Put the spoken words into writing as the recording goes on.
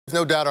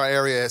No doubt our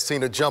area has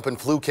seen a jump in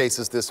flu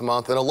cases this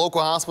month, and a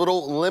local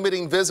hospital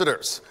limiting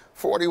visitors.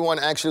 41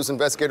 Action News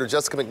investigator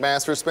Jessica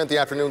McMaster spent the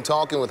afternoon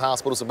talking with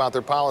hospitals about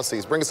their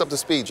policies. Bring us up to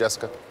speed,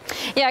 Jessica.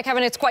 Yeah,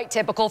 Kevin, it's quite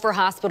typical for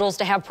hospitals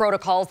to have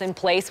protocols in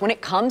place when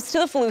it comes to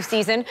the flu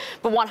season.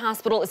 But one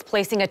hospital is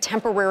placing a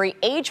temporary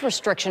age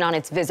restriction on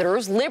its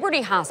visitors.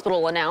 Liberty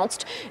Hospital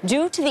announced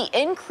due to the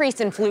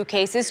increase in flu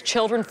cases,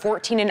 children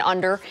 14 and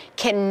under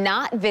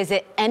cannot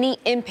visit any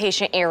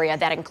inpatient area.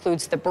 That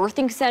includes the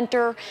birthing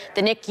center,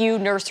 the NICU,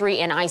 nursery,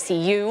 and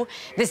ICU.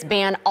 This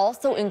ban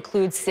also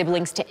includes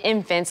siblings to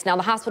infants. Now,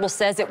 the hospital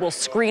says it will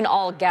screen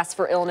all guests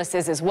for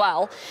illnesses as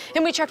well.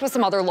 And we checked with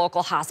some other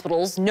local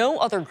hospitals. No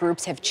other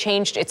groups have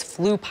changed its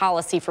flu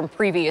policy from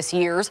previous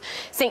years.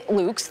 St.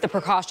 Luke's, the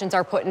precautions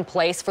are put in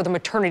place for the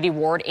maternity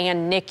ward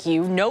and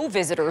NICU. No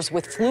visitors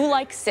with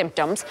flu-like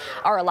symptoms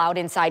are allowed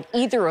inside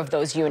either of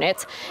those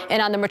units.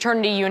 And on the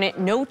maternity unit,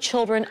 no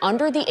children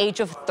under the age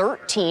of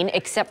 13,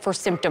 except for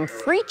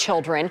symptom-free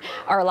children,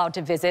 are allowed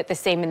to visit. The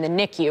same in the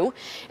NICU.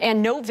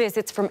 And no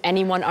visits from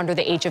anyone under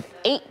the age of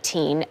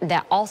 18.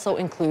 That also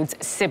includes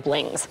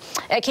siblings.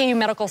 At KU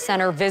Medical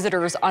Center,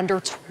 visitors under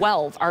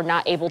 12 are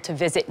not able to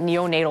visit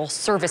neonatal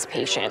service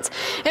patients.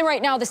 And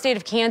right now, the state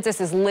of Kansas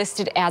is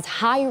listed as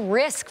high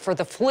risk for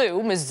the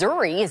flu.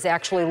 Missouri is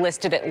actually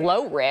listed at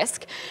low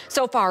risk.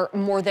 So far,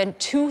 more than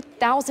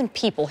 2,000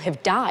 people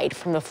have died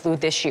from the flu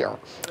this year.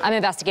 I'm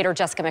investigator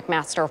Jessica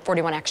McMaster,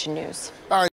 41 Action News. All right.